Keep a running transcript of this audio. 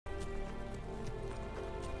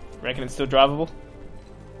Reckon it's still drivable?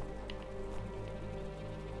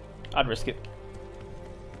 I'd risk it.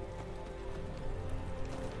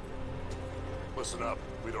 Listen up.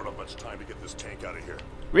 We don't have much time to get this tank out of here.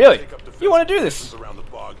 Really? You want to do this? Around the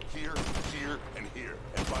bog, here, and here.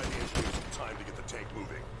 And buy the engineers some time to get the tank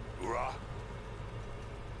moving. Hoorah!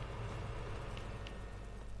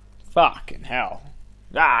 Fucking hell.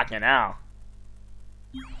 Fucking hell.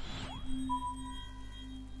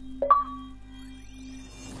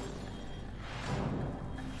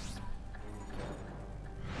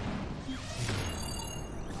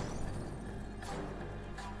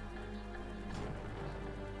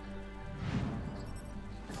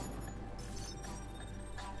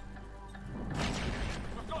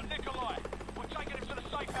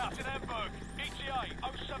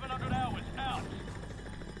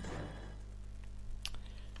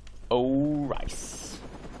 Oh, rice.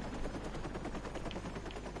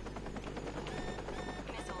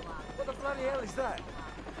 What the bloody hell is that?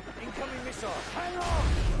 Incoming missile. Hang on!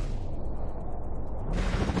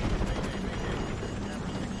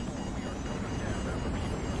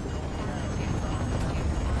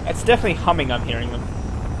 It's definitely humming, I'm hearing them.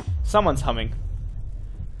 Someone's humming.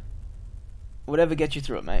 Whatever gets you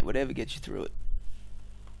through it, mate. Whatever gets you through it.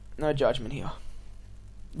 No judgment here.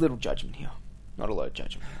 Little judgment here. Not a lot of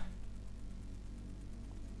judgment here.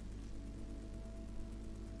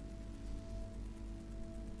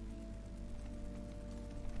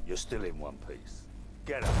 You're still in one piece.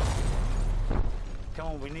 Get up. Come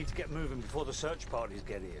on, we need to get moving before the search parties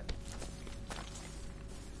get here.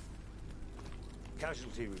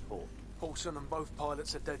 Casualty report. Paulson and both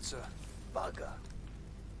pilots are dead, sir. Bugger.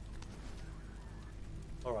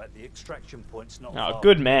 Alright, the extraction point's not Oh, far.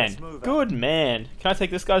 good man. Let's move Good out. man. Can I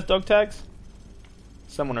take this guy's dog tags?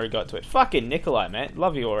 Someone already got to it. Fucking Nikolai, man.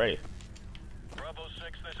 Love you already. Bravo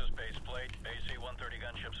 6, this is Baseplate. AC-130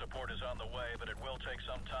 gunship support is on the way, but it will take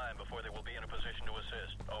some time before they will be in a position to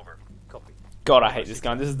assist. Over. Copy. God, I hate this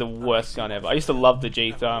gun. This is the worst gun ever. I used to love the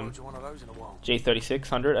Haven't one of those in a while.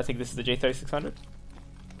 G3600. I think this is the G3600.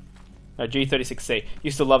 No, G36C.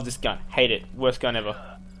 Used to love this gun. Hate it. Worst gun ever.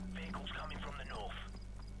 Vehicles coming from the north.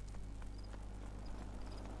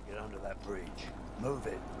 Get under that bridge. Move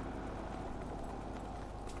it.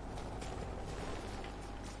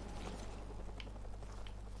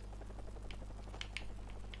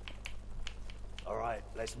 Alright,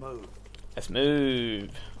 let's move. Let's move.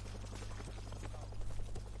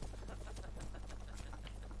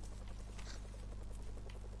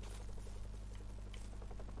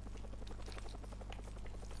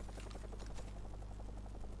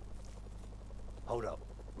 Hold up.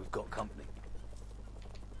 We've got company.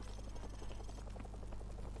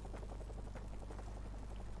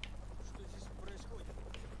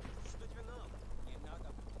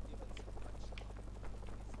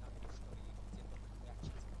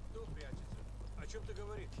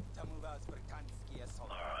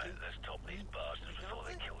 Alright, let's top these bastards before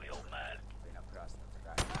they kill the old man.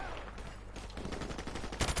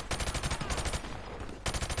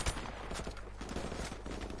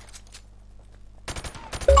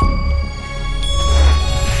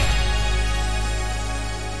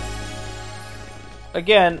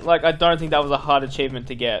 Again, like, I don't think that was a hard achievement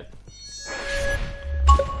to get.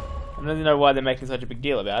 I don't really know why they're making such a big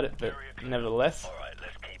deal about it, but nevertheless. Alright,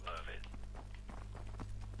 let's keep moving.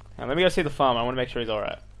 Now, let me go see the farmer. I want to make sure he's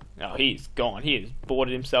alright. Oh, he's gone. He has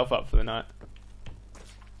boarded himself up for the night.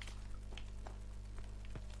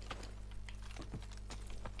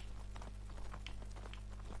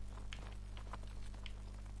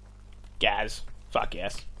 Gaz. Fuck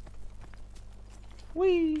yes.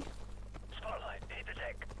 Whee! Spotlight, hit the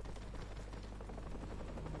deck.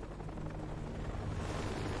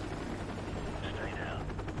 Stay down.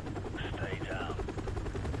 Stay down.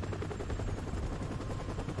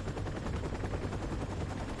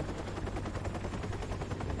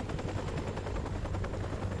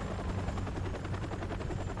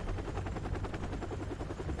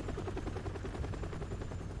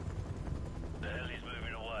 The hell is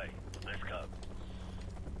moving away. Let's go.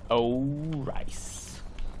 Oh, rice.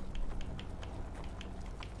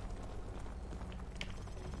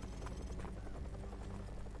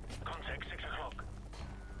 Contact 6 o'clock.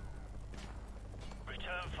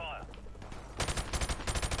 Return fire.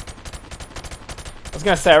 I was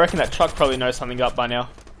gonna say, I reckon that truck probably knows something up by now.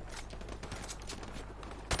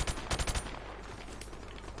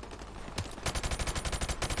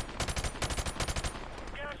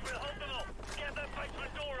 Garage will hold them all. Get that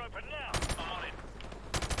basement door open now. I'm on it.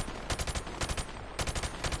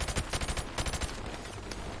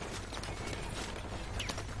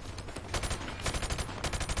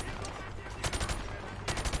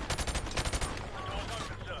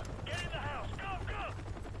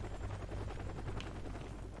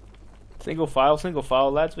 Single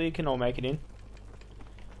file, lads. We can all make it in.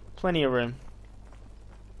 Plenty of room.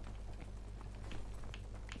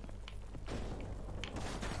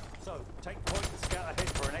 So, take point and scout ahead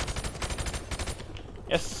for an exit.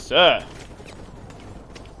 Yes, sir.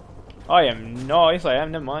 I am nice. I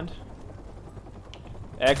am. Never mind.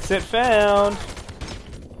 Exit found.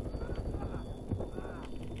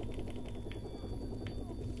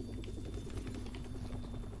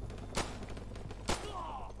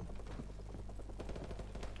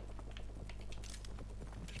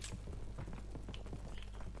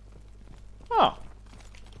 Oh,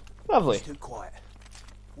 lovely. It's too quiet.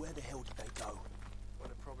 Where the hell did they go? Well,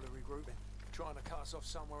 they're probably regrouping, trying to cut us off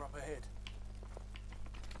somewhere up ahead.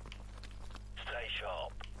 Stay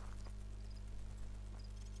sharp.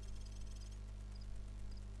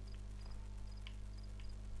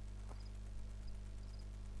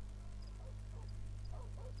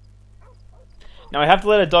 Now I have to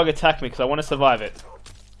let a dog attack me because I want to survive it.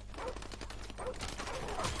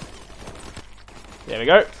 There we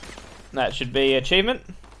go. That should be achievement.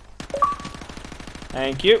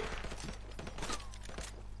 Thank you.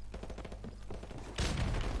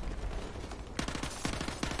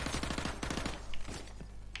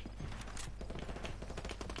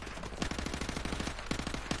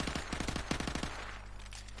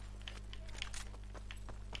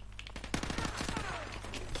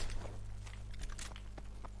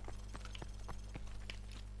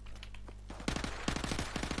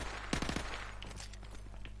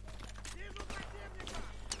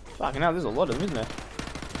 Fucking hell, there's a lot of them, isn't there?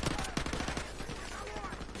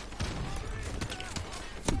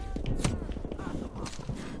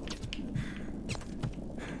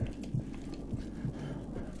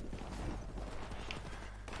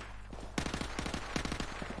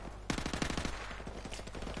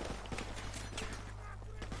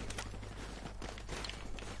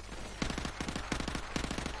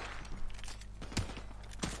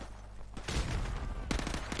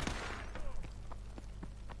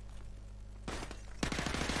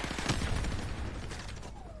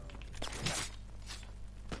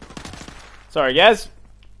 Sorry, Gaz.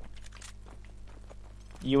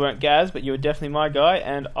 You weren't Gaz, but you were definitely my guy,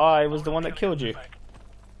 and I was the one that killed you. It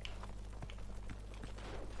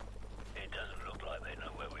doesn't look like they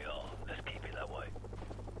know where we are. Let's keep it that way.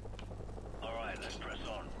 Alright, let's press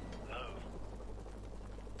on. Move.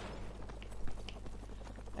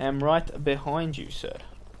 Am right behind you, sir.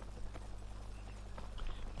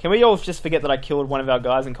 Can we all just forget that I killed one of our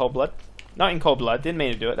guys in cold blood? Not in cold blood, didn't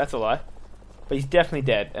mean to do it, that's a lie. But he's definitely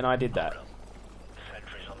dead, and I did that.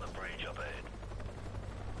 Sentries on the bridge up ahead.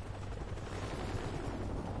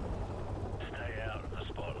 Stay out of the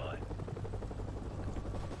spotlight.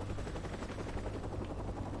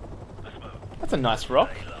 Let's move. That's a nice rock.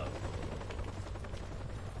 Stay low.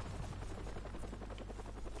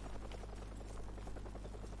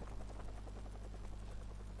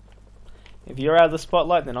 If you're out of the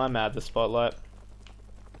spotlight, then I'm out of the spotlight.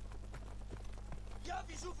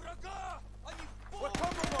 We're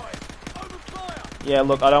compromised! Open fire! Yeah,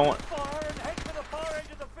 look, I don't want... Fire and head for the far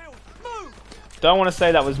end of the field! Move! Don't want to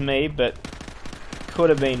say that was me, but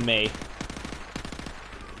could have been me.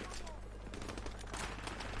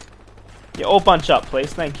 Yeah, all bunch up,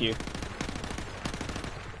 please. Thank you.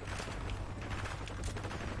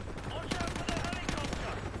 Watch out for the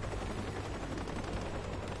helicopter!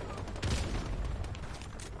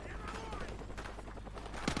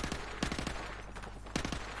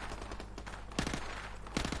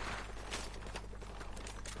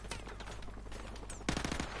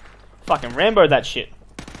 Fucking Rambo that shit.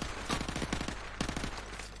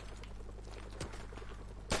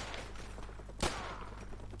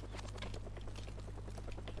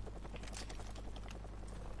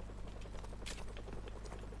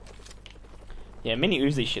 Yeah, mini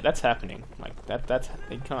Uzi shit, that's happening. Like that's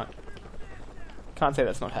you can't say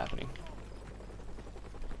that's not happening.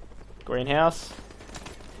 Greenhouse.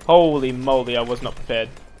 Holy moly, I was not prepared.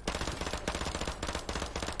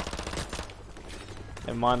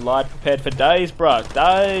 Never mind, lied. Prepared for days, bruh.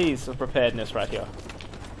 Days of preparedness right here.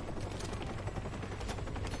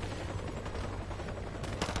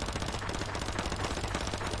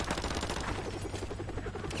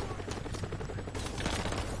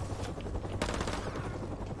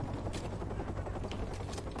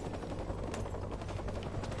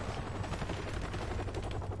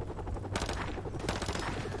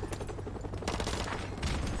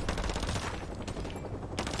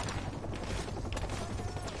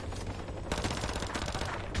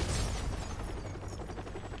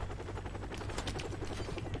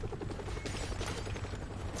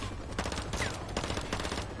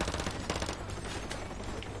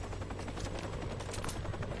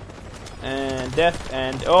 and death,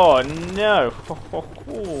 and oh no!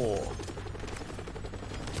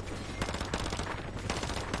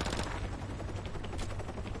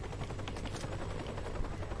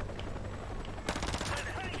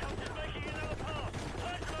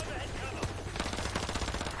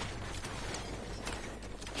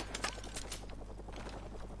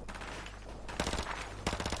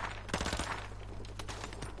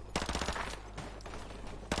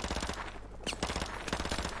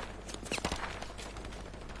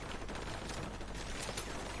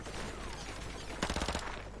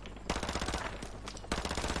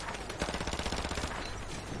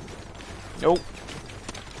 Nope.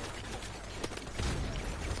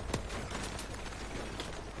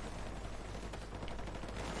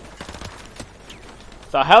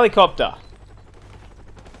 It's a helicopter.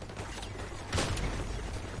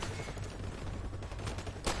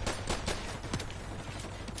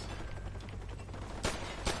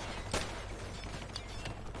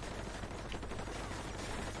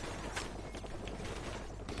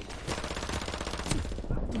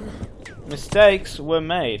 Mistakes were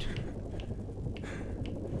made.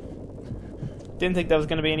 Didn't think there was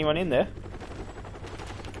going to be anyone in there.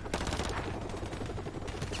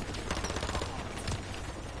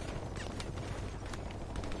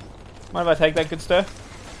 Mind if I take that, good sir?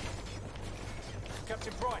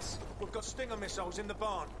 Captain Price, we've got Stinger missiles in the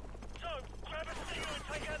barn. So, grab a Stinger and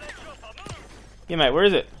take out that chopper. Move! Yeah, mate, where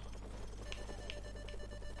is it?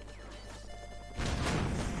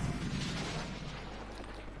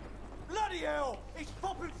 Bloody hell! He's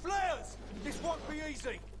popping flares! This won't be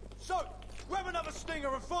easy. So, grab another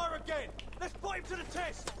Stinger and fire again. Let's put him to the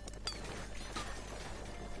test.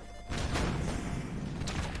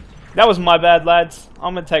 That was my bad, lads.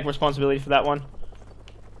 I'm going to take responsibility for that one.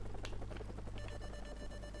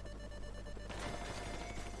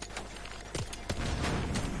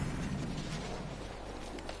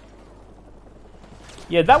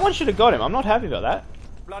 Yeah, that one should have got him. I'm not happy about that.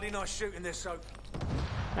 Bloody nice shooting this, Soap.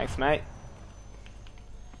 Thanks, mate.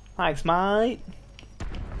 Thanks, mate.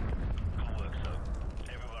 Good work, so.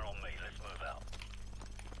 Everyone on me, let's move out.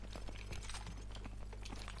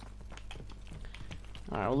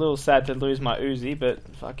 Alright, a little sad to lose my Uzi, but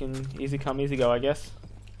fucking easy come, easy go, I guess.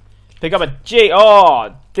 Pick up a G.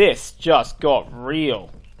 Oh, this just got real.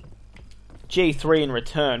 G3 in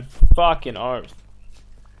return. Fucking oath.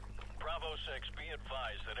 Bravo 6, be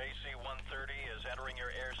advised that AC-130 is entering your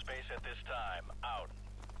airspace at this time. Out.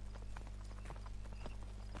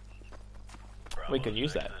 We could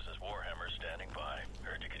use 6, that. This is Warhammer standing by.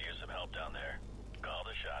 Heard you could use some help down there. Call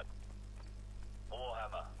the shot.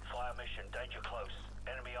 Warhammer, fire mission, danger close.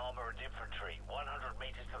 Enemy armor and infantry, 100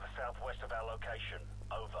 meters to the southwest of our location.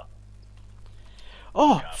 Over.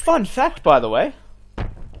 Oh, fun fact, by the way.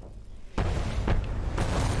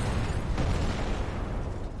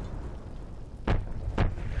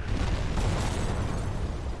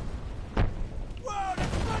 Whoa,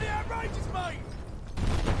 that's bloody outrageous, mate!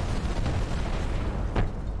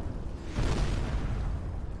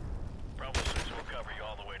 Bravo 6 will cover you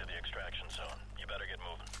all the way to the extraction zone. You better get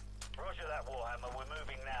moving. Roger that, Warhammer. We're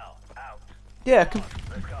moving now. Out. Yeah,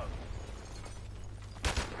 Let's go.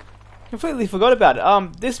 completely forgot about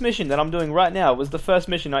it. This mission that I'm doing right now was the first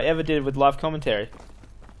mission I ever did with live commentary.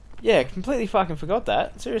 Yeah, completely fucking forgot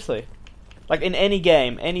that. Seriously. Like, in any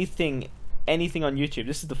game, anything on YouTube,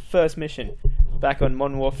 this is the first mission back on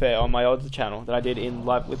Modern Warfare on my old channel that I did in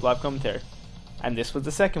with live commentary. And this was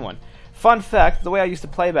the second one. Fun fact, the way I used to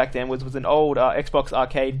play back then was an old Xbox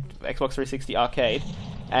 360 arcade,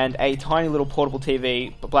 and a tiny little portable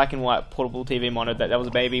TV, a black and white portable TV monitor that was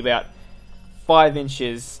a baby about 5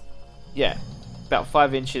 inches, yeah, about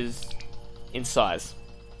 5 inches in size.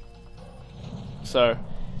 So,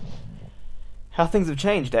 how things have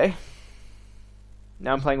changed, eh?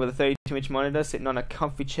 Now I'm playing with a 32-inch monitor, sitting on a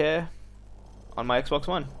comfy chair on my Xbox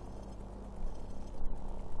One.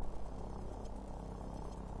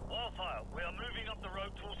 Wildfire, we are moving up the road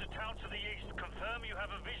towards the town to the east. Confirm you have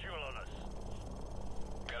a visual on us.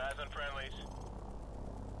 Got eyes on friendlies.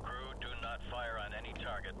 Crew, do not fire on any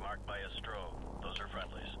target marked by a strobe. Those are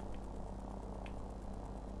friendlies.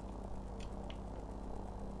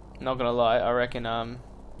 Not gonna lie, I reckon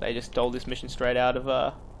they just stole this mission straight out of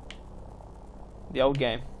the old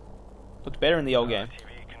game. Looked better in the old game.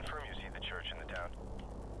 TV, confirm you see the church in the town.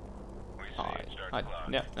 We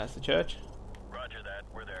see Yep, that's the church. Roger that,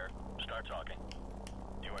 we're there. Start talking.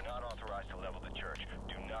 You are not authorized to level the church.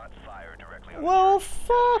 Do not fire directly on Well, the church.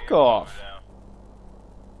 fuck off.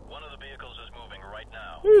 One of the vehicles is moving right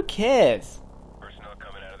now. Who cares? Personnel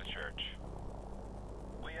coming out of the church.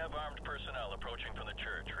 We have armed personnel approaching from the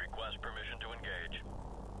church. Request permission to engage.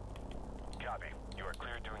 Copy. You are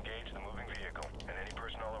cleared to engage the moving vehicle and any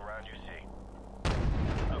personnel around you see.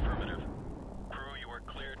 Affirmative. Crew, you are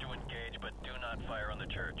cleared to engage, but do not fire on the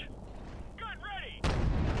church. Gun ready!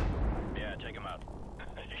 Yeah, take him out.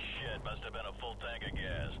 Shit, must have been a full tank of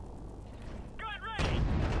gas. Gun ready!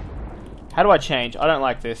 How do I change? I don't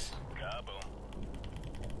like this. Kaboom.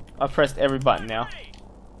 I've pressed every button now.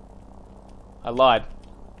 I lied.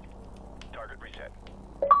 Target reset.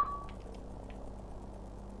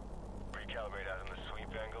 Recalibrate out in the sweep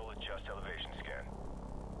angle, adjust elevation scan.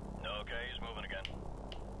 Okay, he's moving again.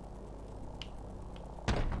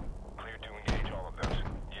 Cleared to engage all of those.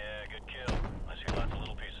 Yeah, good kill. I see lots of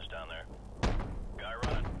little pieces down there. Guy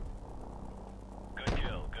running. Good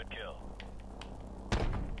kill, good kill.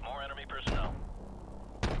 More enemy personnel.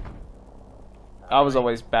 I was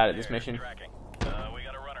always bad at this There, mission. Tracking. We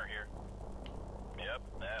got a runner here. Yep,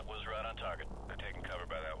 that was right on target. They're taking cover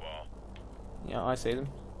by that wall. Yeah, I see them.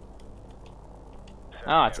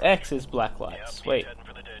 Ah, it's X's black Yep, lights. he's Wait. heading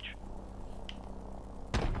for the ditch.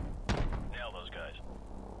 Nail those guys.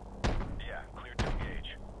 Yeah, cleared to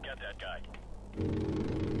engage. Get that guy.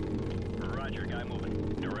 Roger, guy moving.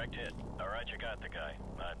 Direct hit. Alright, you got the guy.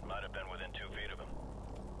 Might have been within 2 feet of him.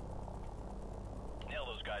 Nail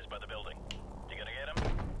those guys by the building. You gonna get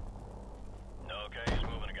him? Okay, he's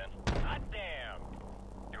moving again. Hot damn!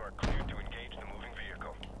 You are cleared to engage the moving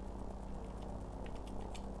vehicle.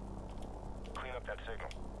 Clean up that signal.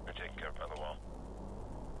 They're taking cover by the wall.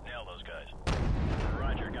 Nail those guys.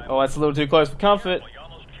 Roger, guy. Oh, that's a little too close for comfort. Well, you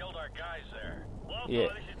almost killed our guys there. Yeah.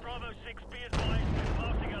 This is Bravo 6. Be advised, we're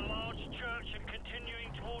passing a large church and continuing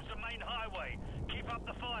towards the main highway. Keep up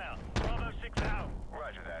the fire. Bravo 6 out.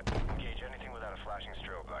 Roger that. Engage anything without a flashing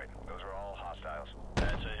strobe light. Those are all hostiles.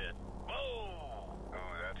 That's a hit. Whoa!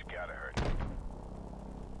 Ooh, that's gotta hurt.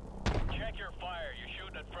 Check your fire. You're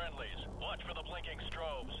shooting at friendlies. Watch for the blinking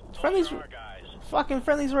strobes. Those Friendlies- are our guys. Fucking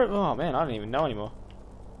friendlies were. Oh man, I don't even know anymore.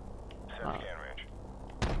 Set Oh. scan range.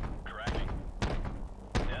 Tracking.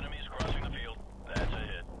 Enemies crossing the field. That's a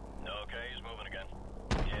hit. Okay, he's moving again.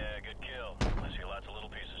 Yeah, good kill. I see lots of little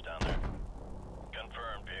pieces down there.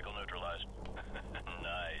 Confirmed. Vehicle neutralized.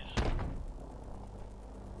 Nice.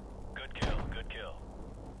 Good kill. Good kill.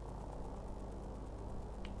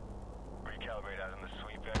 Recalibrate out in the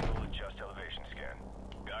sweep angle, adjust elevation scan.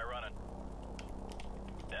 Guy running.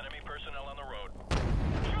 Enemy personnel on the road.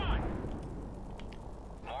 Shot!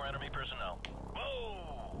 More enemy personnel.